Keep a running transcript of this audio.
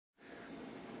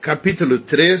Capítulo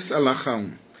 3, Alachá 1.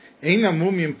 Em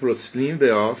namumim proslim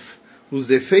beof, os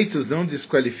defeitos não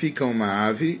desqualificam uma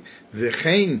ave,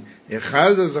 vechein,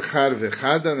 echada zachar,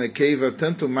 vechada nekeiva,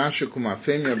 tanto macho como a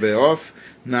fêmea beof,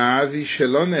 na ave,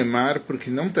 shelonemar,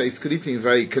 porque não está escrito em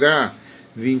Vaikra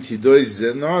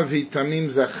 22:19, tamim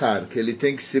zachar, que ele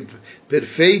tem que ser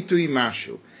perfeito e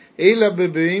macho. Eila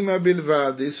bebeima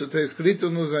bilvad, isso está escrito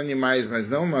nos animais, mas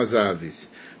não nas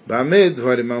aves. Bamed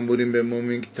dvarim amurim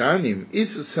bemumim ktanim,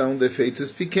 isso são defeitos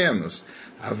pequenos.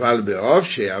 Aval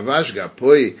beofshe, avash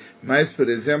gapoi, mas, por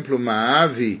exemplo, uma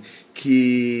ave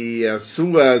que as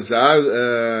suas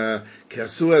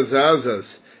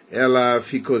asas, ela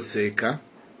ficou seca.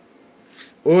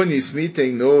 O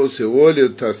nismiten no, seu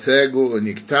olho está cego, o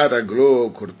nictar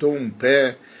aglo, cortou um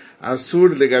pé.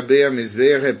 Assur legabei a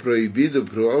misbeach, é proibido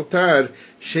para o altar,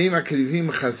 shem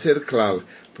akrivim chaser klal,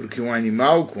 porque um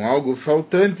animal com algo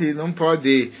faltante não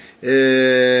pode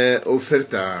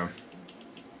ofertar.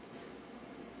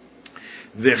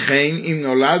 Vechen im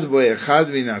nolad bo echad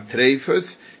min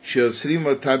atreifas, sheosrim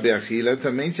otah beachila,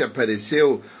 também se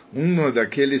apareceu um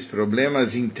daqueles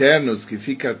problemas internos que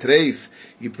fica treif,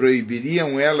 e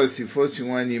proibiriam ela se fosse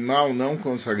um animal não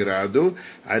consagrado,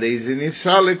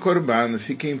 areizenifsale korban,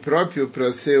 fica impróprio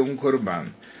para ser um korban.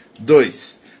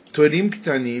 2. Torim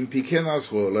ktanim, pequenas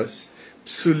rolas,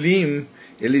 psulim,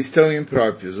 eles estão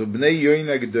impróprios. O bnei yoin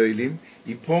agdoilim,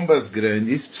 e pombas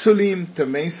grandes, psulim,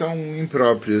 também são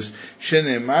impróprios.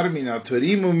 Shenemar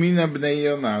minatorim u mina bnei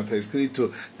yonah, está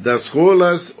escrito das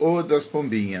rolas ou das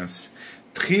pombinhas.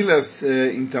 Tchilas,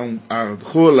 então, a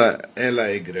rola, ela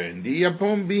é grande, e a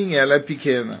pombinha, ela é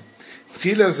pequena.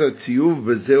 Tchilas atziuv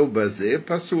bezeu bazé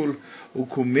pasul. O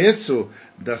começo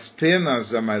das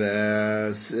penas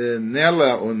amarelas,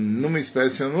 nela, ou numa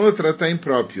espécie ou noutra, está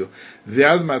impróprio.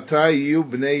 Vead matai yu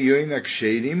bnei yoin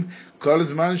aksheirim, kol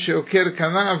zman sheoker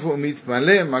kanav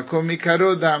umitmale makom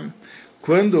mikarodam.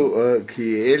 Quando que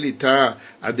ele está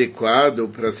adequado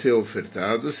para ser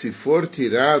ofertado, se for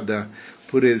tirada,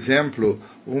 por exemplo,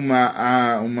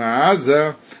 uma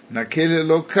asa, naquele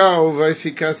local vai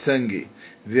ficar sangue.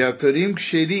 Veatorim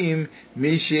ksherim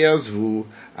misheazvu.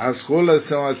 As rolas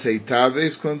são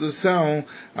aceitáveis quando são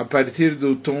a partir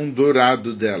do tom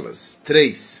dourado delas.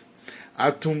 3.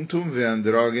 Atumtum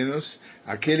veandrógenos,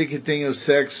 aquele que tem o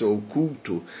sexo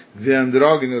oculto,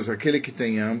 veandrógenos, aquele que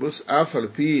tem ambos,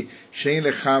 afalpi shen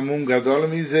lechamum gadol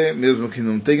mizeh, mesmo que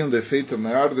não tenha um defeito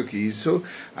maior do que isso,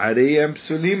 areiam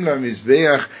psulim la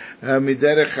mizbeach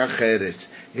miderech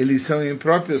acheres, eles são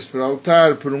impróprios para o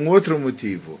altar por um outro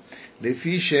motivo.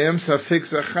 Lefi shem safek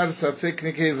zachar safek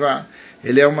nekeva,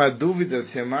 ele é uma dúvida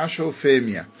se é macho ou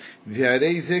fêmea.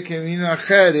 Viarei zekemin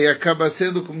acher, e acaba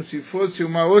sendo como se fosse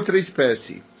uma outra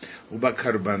espécie. O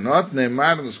bakarbanot,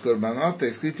 neymar nos korbanot, está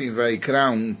escrito em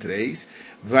Vaikra 1:3,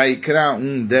 Vaikra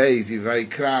 1:10 e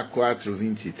Vaikra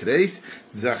 4:23,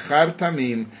 Zachar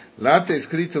tamim, lá está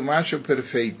escrito macho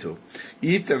perfeito.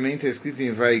 E também está escrito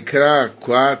em Vaikra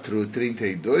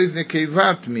 4:32,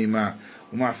 nekeivat mima,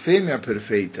 uma fêmea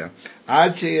perfeita.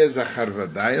 Achei Zachar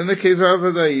vadai, ou nekeiva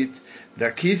vadait.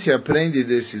 Daqui se aprende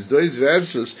desses dois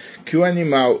versos que o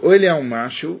animal, ou ele é um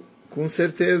macho, com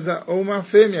certeza, ou uma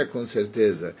fêmea com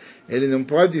certeza. Ele não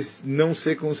pode não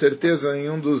ser com certeza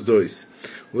nenhum dos dois.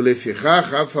 O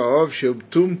lefichach hafaov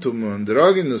sheubtumtum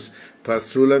andrógenos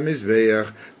pasula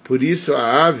misbeach. Por isso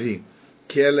a ave,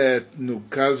 que ela é no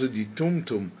caso de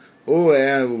tumtum, ou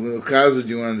é no caso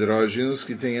de um andrógenos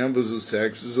que tem ambos os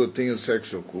sexos, ou tem o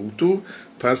sexo oculto,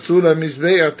 pasula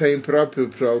misbeach está impróprio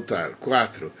para o altar.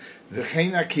 4.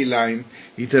 Vechein akilaim,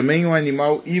 e também um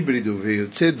animal híbrido veio,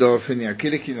 tzedofen,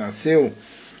 aquele que nasceu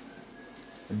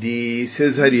de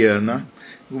cesariana,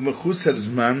 o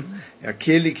mechusarzman,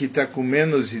 aquele que está com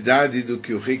menos idade do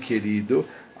que o requerido,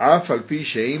 afalpi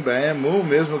sheim baem, ou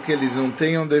mesmo que eles não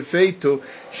tenham defeito,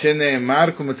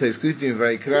 sheneemar, como está escrito em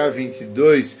Vaikra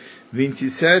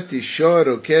 22:27,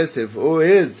 choro, kesef,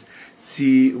 oez,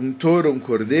 se um touro, um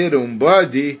cordeiro, um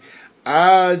bode,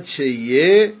 ad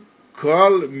sheye,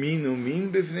 Kol minumin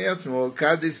bifnei atzmo,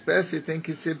 cada espécie tem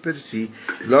que ser per si.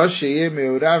 Lo sheye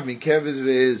meurav mikeves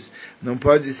veez, não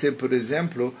pode ser, por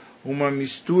exemplo, uma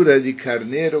mistura de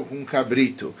carneiro com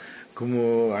cabrito,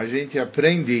 como a gente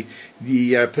aprende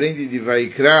de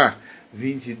Vaikra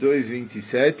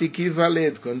 22:27, que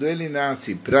valed, quando ele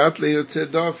nasce, prat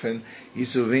leotzedofen,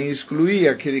 isso vem excluir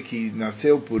aquele que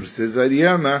nasceu por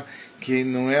cesariana, que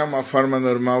não é uma forma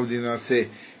normal de nascer.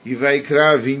 E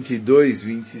Vaikra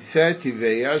 22:27,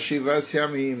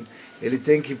 veiashivasiamim, ele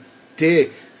tem que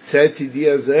ter 7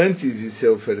 dias antes de ser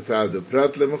ofertado.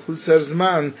 Prat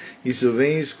lemechusarzman, isso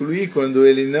vem excluir quando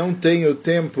ele não tem o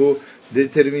tempo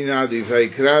determinado. E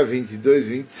Vaikra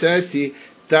 22:27,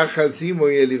 Tachazimo,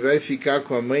 e ele vai ficar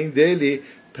com a mãe dele,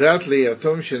 Prat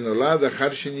leyatom shenolad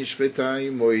achar shenishcheta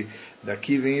imoi.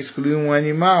 Daqui vem excluir um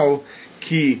animal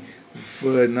que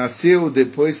nasceu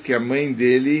depois que a mãe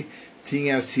dele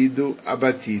tinha sido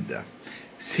abatida.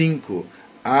 5.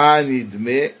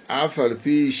 Anidme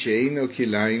afalpi sheino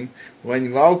kilaim, o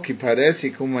animal que parece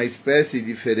com uma espécie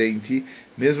diferente,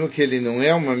 mesmo que ele não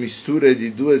é uma mistura de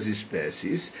duas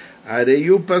espécies,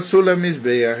 areiu pasula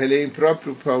misbeach, ele é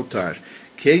impróprio para o altar.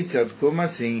 Keitzad, como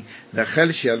assim?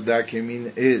 Dachel shealda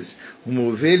kemin ez, uma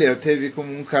ovelha teve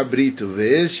como um cabrito,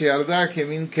 veez shealda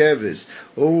kemin keves,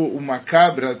 ou uma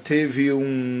cabra teve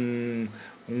um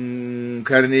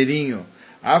carneirinho.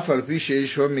 Afalpi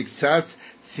sheishva miktzat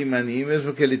simanim,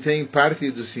 mesmo que ele tem parte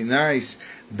dos sinais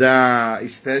da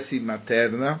espécie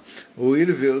materna, o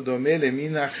irveu domele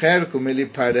minacher, como ele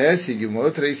parece de uma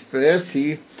outra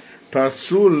espécie,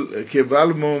 pasul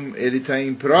kebalmum, ele está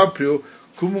impróprio,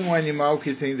 como um animal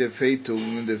que tem defeito,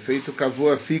 um defeito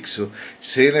kavua fixo.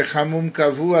 Sheilechamum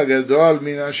kavua gadol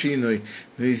minashinui.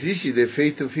 Não existe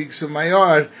defeito fixo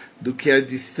maior do que a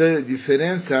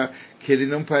diferença que ele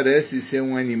não parece ser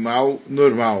um animal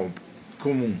normal,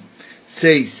 comum.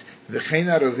 6.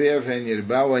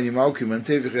 O animal que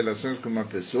manteve relações com uma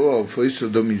pessoa ou foi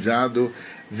sodomizado.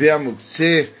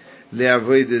 Ve'amukse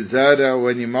le'avoidezara, o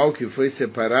animal que foi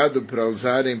separado para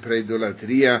usarem para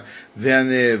idolatria.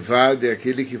 Ve'anevad,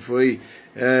 aquele que foi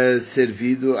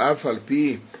servido.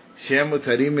 Afalpi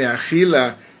shemutarim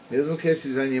me'achila, mesmo que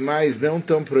esses animais não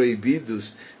estão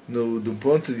proibidos do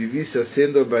ponto de vista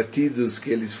sendo abatidos, que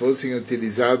eles fossem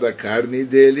utilizados a carne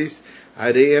deles,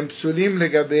 areiam psulim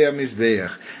legabei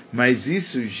amizbeach, mas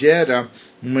isso gera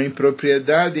uma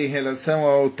impropriedade em relação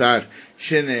ao altar.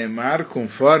 Sheneemar,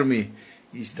 conforme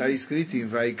está escrito em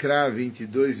Vaikra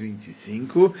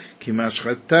 22:25, que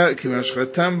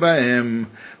mashchatam baem,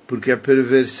 porque a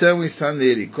perversão está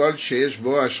nele. Kol sheish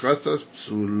bo ashchatos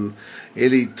psul,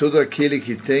 ele, todo aquele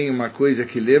que tem uma coisa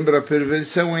que lembra a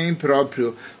perversão é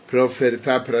impróprio para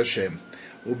ofertar para Hashem.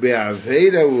 O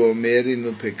Beaveira, o Omer, e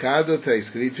no pecado está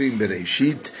escrito em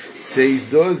Bereshit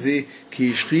 6:12, que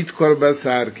ishchit kol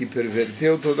basar, que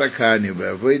perverteu toda a carne. O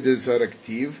Beavoida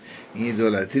Zoraktiv, em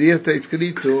idolatria está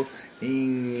escrito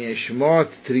em Shemot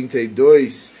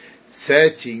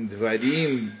 32:7, em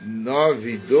Dvarim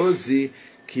 9:12,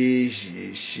 que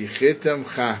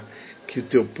shichetamcha, que o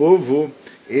teu povo,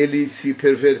 ele se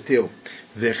perverteu.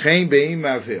 Vechem beim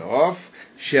aveof,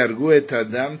 Shargu et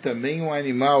Adam, também um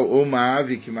animal ou uma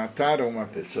ave que mataram uma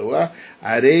pessoa.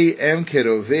 Arei em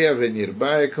kerovea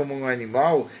venirba, é como um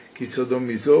animal que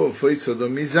sodomizou, foi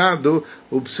sodomizado.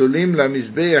 O psulim la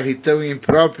mizbeach, estão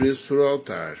impróprios para o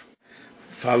altar.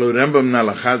 Fala o Rambam na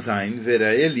Lachazain,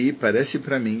 verá ele, parece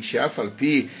para mim,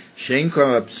 sheafalpi, shen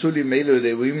kol apsulim eilo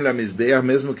reuim la mizbeach,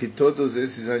 mesmo que todos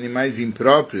esses animais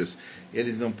impróprios,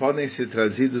 eles não podem ser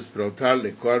trazidos para o altar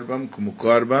de korban, como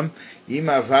korban,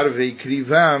 imavar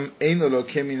veikrivam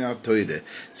einolokem min toire.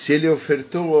 Se ele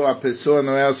ofertou, a pessoa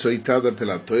não é açoitada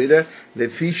pela toire,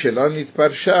 lefi shelonit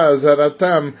parsha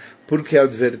azaratam, porque a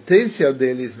advertência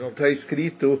deles não está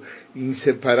escrito em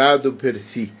separado per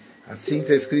si. Assim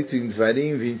está escrito em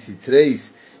Dvarim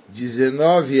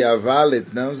 23:19,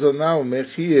 avalet nanzonal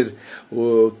mechir,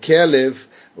 o kelev,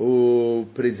 o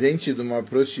presente de uma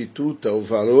prostituta, o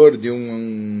valor de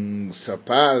um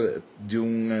sapato, de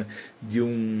um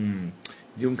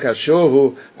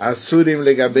cachorro, asurim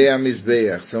legabei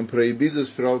amizbeach, são proibidos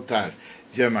para o altar.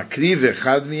 Jamakriv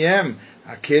echad miem,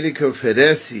 aquele que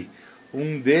oferece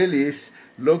um deles,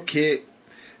 lo que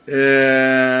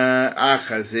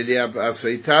achas, ele é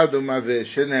açoitado uma vez,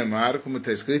 shenemar, como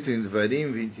está escrito em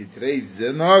Dvarim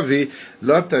 23:19,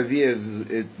 lotavia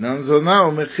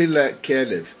nanzonal mechila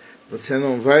kelev, você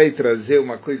não vai trazer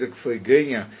uma coisa que foi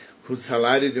ganha com o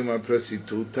salário de uma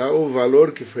prostituta, ou o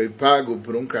valor que foi pago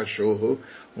por um cachorro,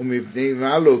 o mipnei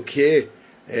malo que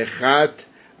echat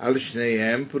al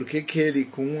shneiem, porque que ele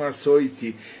com um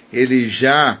açoite ele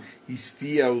já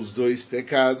expia os dois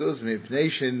pecados, mipnei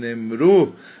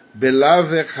shenemru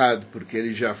belav echad, porque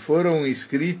eles já foram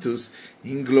escritos,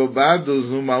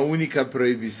 englobados numa única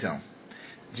proibição.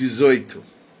 18.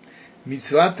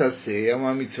 Mitzvah taseh é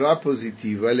uma mitzvah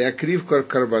positiva, ele akriv kol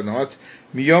korbanot,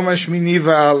 miyom hashmini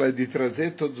va'ala, de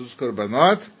trazer todos os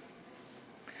korbanot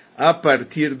a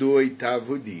partir do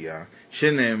 8º dia.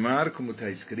 Shenemar, como está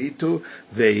escrito,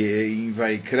 em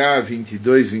Vaikra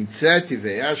 22:27,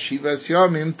 ve'ashivas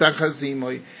yomim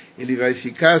tachazimoi, ele vai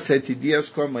ficar 7 dias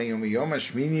com a mãe, Yom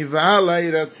Hashmini va'ala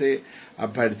iratze, a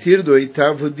partir do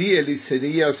 8º dia ele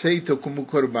seria aceito como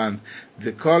korban.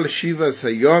 Ve'kol shivas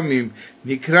hayomim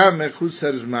Nikra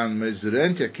Mechusar Zman, mas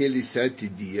durante aqueles 7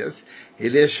 dias,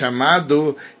 ele é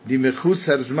chamado de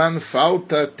Mechusar Zman,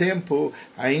 falta tempo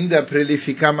ainda para ele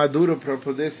ficar maduro para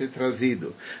poder ser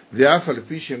trazido. Ve'afal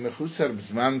piche Mechusar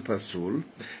Zman Pasul,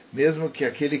 mesmo que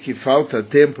aquele que falta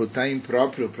tempo está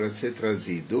impróprio para ser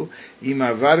trazido,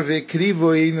 Imavar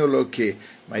ve'krivo eino loque,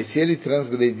 mas se ele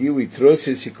transgrediu e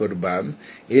trouxe esse korban,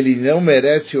 ele não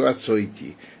merece o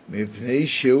açoite. מפני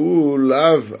שהוא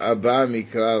לאו הבא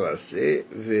מכלל עשה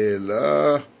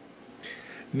ולא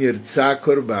נרצה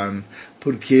קורבן,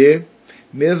 porque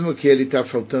mesmo que ele está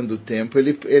faltando tempo,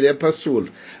 ele é passul.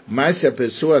 Mas se a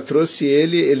pessoa trouxe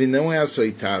ele não é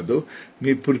açoitado,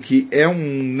 porque é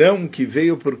um não que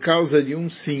veio por causa de um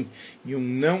sim. E um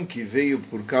não que veio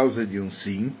por causa de um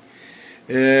sim,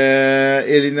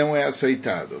 ele não é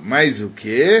açoitado. Mas o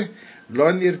que? Lo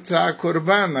nirtza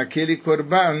korban, aquele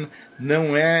korban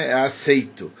não é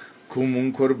aceito como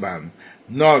um korban.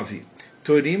 9.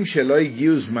 Torim sheloi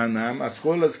gius manam, as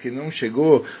rolas que não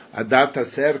chegou a data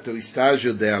certa, o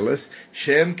estágio delas,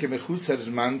 shem kemechusar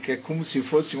zman, que é como se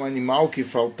fosse um animal que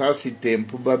faltasse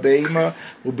tempo, babeima,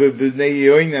 o bebnei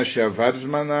yoina shavar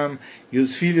zmanam, e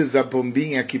os filhos da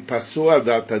pombinha que passou a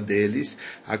data deles,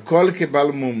 a kol que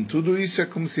balmum, tudo isso é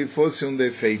como se fosse um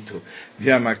defeito.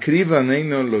 V'amakriva nem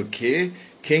no loque,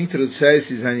 quem trouxer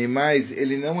esses animais,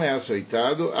 ele não é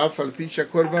açoitado, afalpicha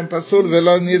korban pasul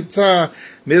velo nirtza,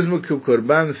 mesmo que o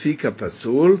korban fica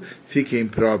pasul, fica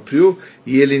impróprio,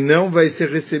 e ele não vai ser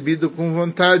recebido com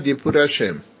vontade por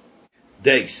Hashem.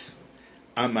 10.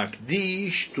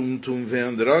 Amakdish tumtum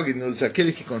veandróginos,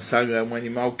 aquele que consagra um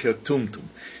animal que é tumtum,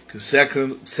 que o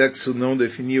sexo não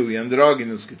definiu, e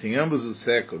andróginos, que tem ambos os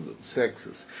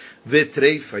sexos,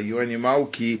 vetreifa, e o animal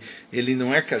que ele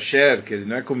não é kasher, que ele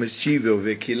não é comestível,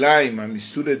 vekilaim, a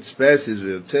mistura de espécies,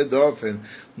 vetzedofen,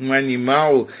 um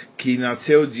animal que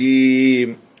nasceu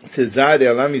de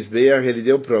cesárea, lá misbeach, ele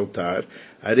deu para o altar,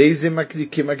 areize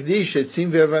makdish etzim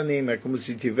veavanim, é como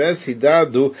se tivesse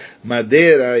dado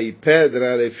madeira e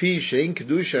pedra, lefish, em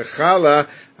kedusha chala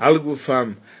al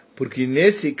gufam, porque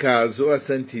nesse caso a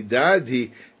santidade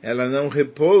ela não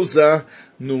repousa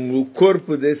no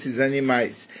corpo desses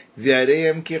animais.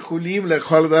 Viareim kechulim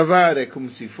lechol davar, é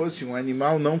como se fosse um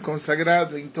animal não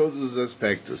consagrado em todos os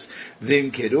aspectos.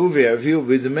 Vem keru veaviu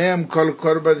bidmeam kol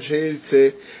korban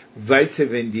sheirtze, vai ser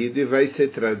vendido e vai ser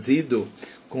trazido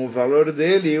com o valor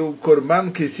dele o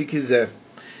korban que se quiser.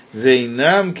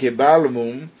 Veinam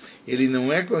kebalmum, ele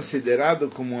não é considerado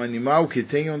como um animal que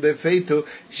tem um defeito,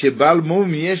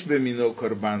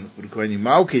 porque o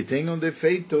animal que tem um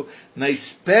defeito, na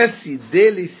espécie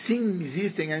dele, sim,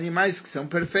 existem animais que são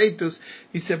perfeitos,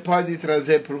 e você pode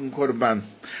trazer para um korban.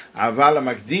 Avala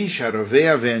makdin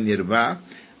sharovea ve'anirba,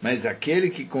 mas aquele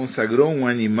que consagrou um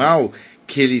animal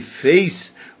que ele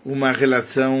fez uma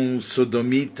relação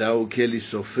sodomita, ou que ele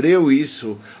sofreu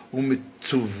isso,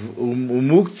 o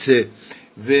muktzeh,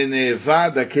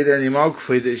 venevada, aquele animal que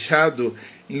foi deixado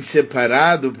em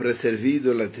separado para servir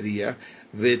idolatria,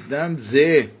 Vietnam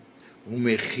ze o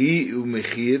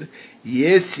mechir, e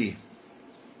esse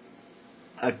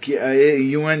aqui,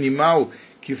 e um animal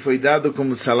que foi dado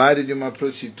como salário de uma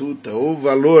prostituta, ou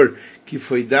valor que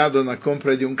foi dado na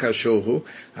compra de um cachorro,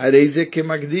 areize que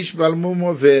magdish balmum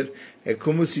mover, é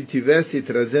como se estivesse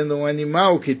trazendo um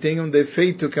animal que tem um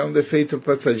defeito, que é um defeito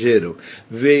passageiro.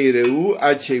 Veireu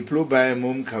acheiplu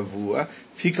baemum kavua,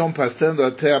 ficam pastando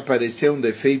até aparecer um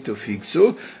defeito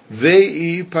fixo,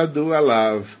 vei padu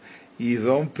alav, e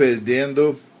vão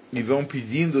perdendo, e vão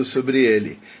pedindo sobre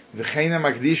ele. Vecheina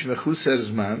magdish mechusar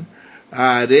zman,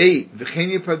 arei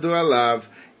vecheni padu alav,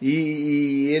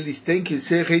 e eles têm que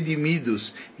ser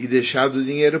redimidos e deixado o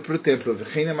dinheiro para o templo.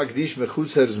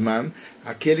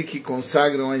 Aquele que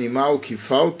consagra um animal que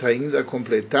falta ainda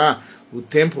completar o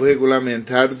tempo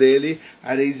regulamentar dele,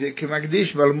 é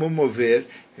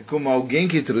como alguém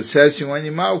que trouxesse um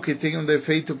animal que tem um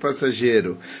defeito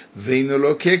passageiro. Vem no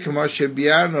loque que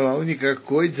a única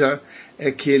coisa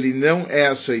é que ele não é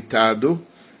açoitado,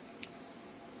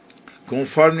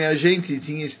 conforme a gente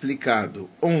tinha explicado.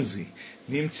 11.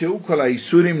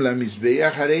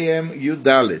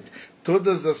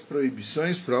 Todas as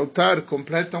proibições para o altar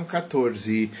completam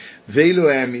 14.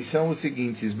 Veiloem são os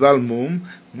seguintes: Balmum,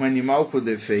 um animal com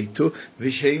defeito,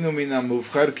 Visheinu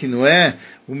minamufchar, que não é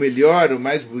o melhor, o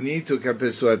mais bonito que a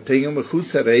pessoa tem,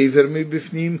 Mechusar eiver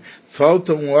mibifnim,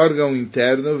 falta um órgão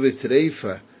interno,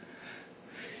 Vetreifa,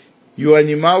 e o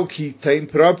animal que está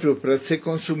impróprio para ser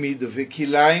consumido,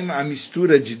 Vekilaim, a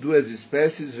mistura de duas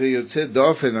espécies, Veyotze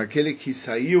dofen, aquele que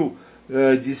saiu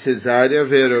de cesárea,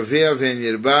 verovea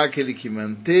venirba, aquele que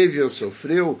manteve ou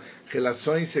sofreu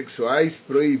relações sexuais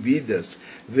proibidas,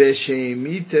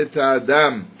 veshemitet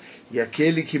adam, e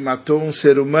aquele que matou um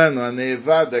ser humano, a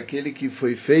nevada, aquele que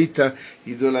foi feita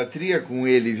idolatria com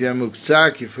ele, viamuksa,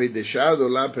 que foi deixado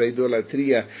lá para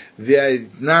idolatria,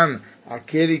 veaitnan,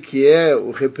 aquele que é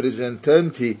o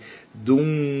representante de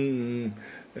um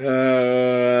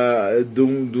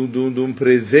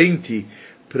presente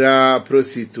para a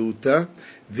prostituta,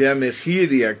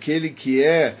 veamechiri, aquele que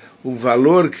é o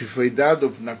valor que foi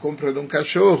dado na compra de um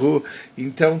cachorro.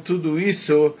 Então tudo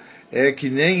isso é que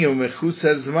nem o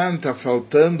mechusar-zman, está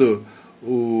faltando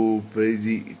o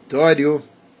preditório,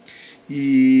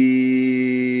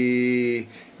 e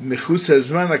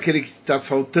mechusar-zman, aquele que está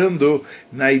faltando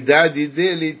na idade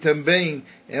dele, também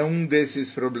é um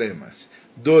desses problemas.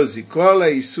 12. Kola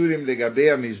isurim legabei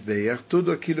amizbeach,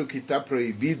 tudo aquilo que está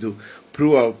proibido para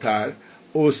o altar.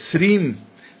 Osrim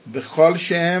bechol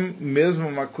shehem, mesmo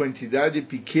uma quantidade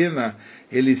pequena,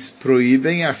 eles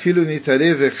proíbem. Afilo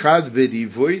nitarev echad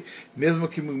berivoi, mesmo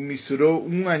que misturou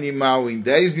um animal em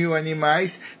 10.000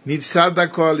 animais, nifsad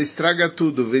akol, estraga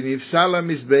tudo, venifsal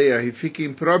amizbeach, e fica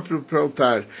impróprio para o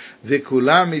altar,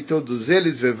 vekulam, e todos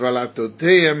eles,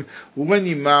 vevalatoteim, o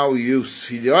animal e os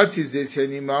filhotes desse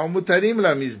animal, mutarim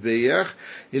lamizbeach,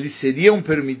 eles seriam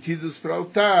permitidos para o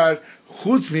altar,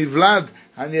 chutz mivlad,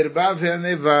 anerba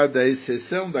veanevada, a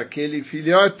exceção daquele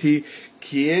filhote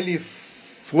que ele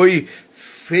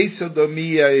fez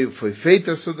sodomia, foi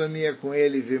feita sodomia com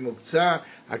ele, vimuktzah,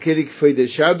 aquele que foi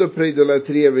deixado para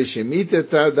idolatria,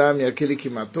 veshemitet adam, aquele que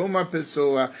matou uma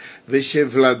pessoa,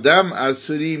 veshevladam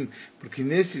asurim, porque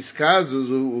nesses casos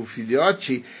o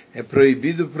filhote é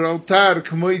proibido para o altar,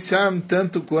 kmoisam,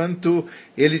 tanto quanto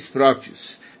eles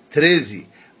próprios. 13.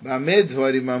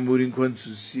 Enquanto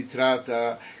se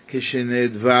trata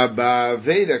Keshenedva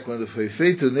Ba'aveira, quando foi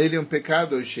feito nele um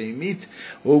pecado, ou Sheimit,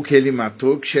 ou que ele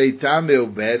matou, Ksheita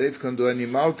Meuberet, quando o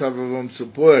animal estava, vamos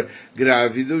supor,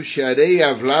 grávido, Sharei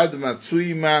Avlad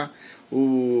Matsuima,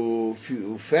 o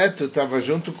feto estava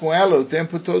junto com ela o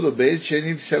tempo todo, Beit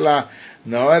Sheniv Selah,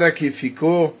 na hora que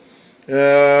ficou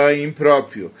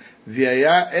impróprio.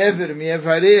 Viaya Ever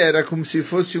Mievare, era como se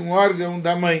fosse um órgão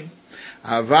da mãe.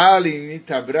 Aval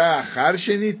nitabra achar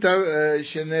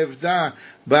shenevda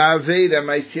ba'aveira,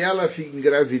 mas se ela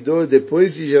engravidou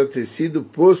depois de já ter sido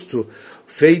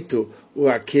feito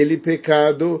aquele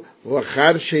pecado, o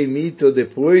achar shemito,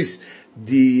 depois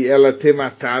de ela ter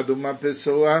matado uma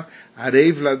pessoa,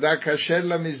 areiv ladá kasher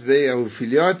lamizbeia, o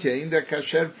filhote ainda é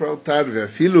kasher para o altar,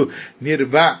 filho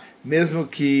nirba, mesmo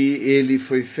que ele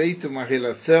foi feito uma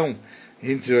relação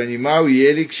entre o animal e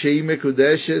ele, que sheim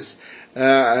ekudeshes,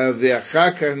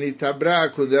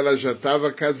 quando ela já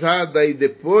estava casada, e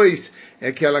depois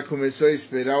é que ela começou a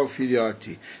esperar o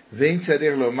filhote. Vem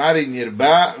sarer lomar em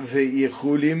nirba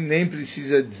veichulim, nem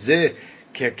precisa dizer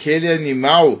que aquele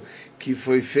animal que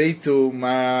foi feito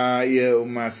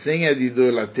uma senha de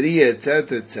idolatria,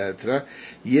 etc, etc,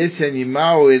 e esse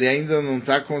animal ele ainda não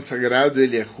está consagrado,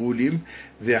 ele é chulim,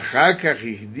 ve'achakach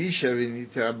irdisha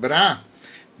venitabra,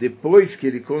 depois que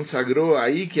ele consagrou,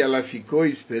 aí que ela ficou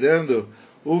esperando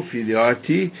o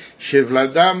filhote,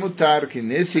 Shevladá mutar, que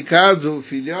nesse caso o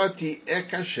filhote é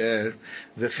kasher,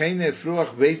 V'chein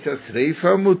nefruach beisas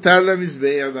reifa mutar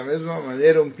lamizbeia, da mesma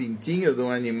maneira um pintinho de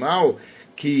um animal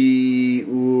que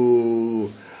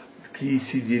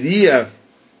se diria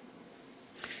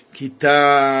que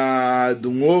está de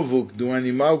um ovo de um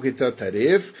animal que está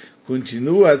taref,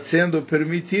 continua sendo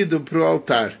permitido para o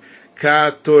altar.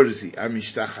 14.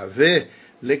 Amistachave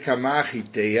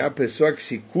lekamachiteia, a pessoa que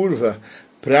se curva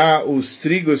para os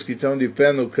trigos que estão de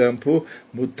pé no campo,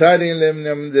 mutarem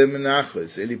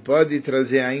lemnachos, ele pode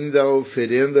trazer ainda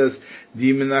oferendas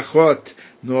de menachot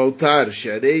no altar,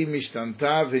 sharei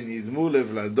mishtantav enidmu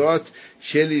levladot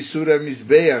shel isura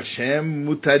mizbeach shem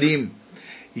mutarim,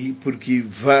 e porque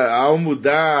ao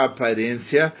mudar a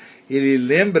aparência, ele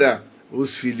lembra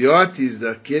os filhotes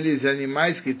daqueles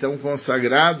animais que estão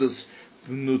consagrados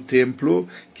no templo,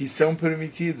 que são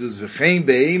permitidos. V'chein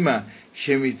be'ima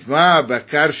shemitma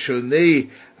bakar shonei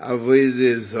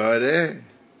avoidezore,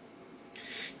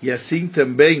 e assim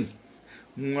também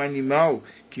um animal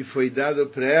que foi dado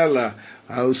para ela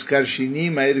aos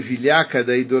karshinim, a ervilhaca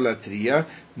da idolatria,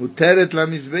 muteret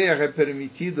lamizbeach, é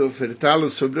permitido ofertá-lo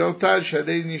sobre o altar,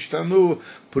 sharei nishtanu,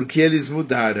 porque eles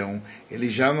mudaram,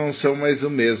 eles já não são mais o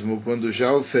mesmo, quando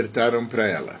já ofertaram para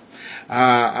ela.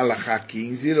 A Alachá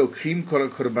 15, Lokrim kol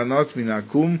korbanot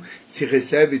minakum, se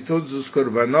recebe todos os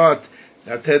korbanot,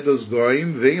 até dos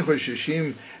goim, vem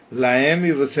roshishim laem,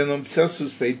 e você não precisa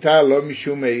suspeitar, lo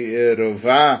mishum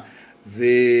rová,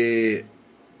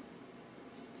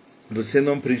 você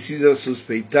não precisa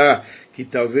suspeitar que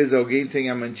talvez alguém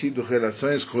tenha mantido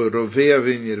relações com Rovea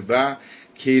Venirba,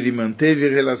 que ele manteve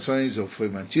relações ou foi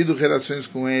mantido relações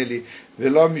com ele,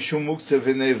 Velo Mishum Muktzeh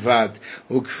Venevad,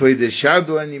 ou que foi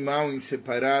deixado o animal em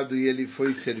separado e ele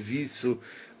foi serviço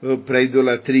para a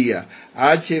idolatria.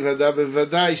 Até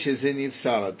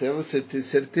você ter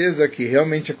certeza que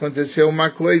realmente aconteceu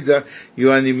uma coisa e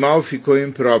o animal ficou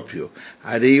impróprio.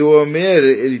 Arei o Omer,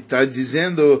 ele está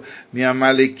dizendo, minha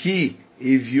Maleki,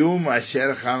 Ivium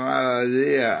Asher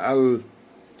Hamalea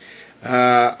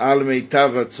al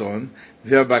Meitavatzon,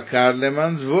 Veabakar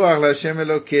Lemanzvoar Lashem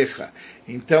Elokecha.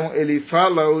 Então ele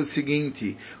fala o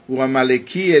seguinte, o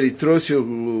Amalequi, ele trouxe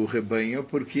o rebanho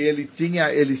porque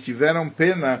eles tiveram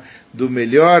pena do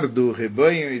melhor do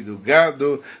rebanho e do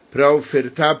gado para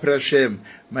ofertar para Hashem.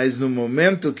 Mas no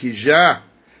momento que já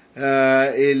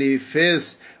ele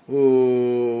fez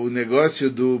o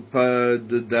negócio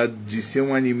de ser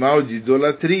um animal de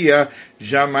idolatria,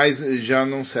 já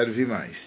não serve mais.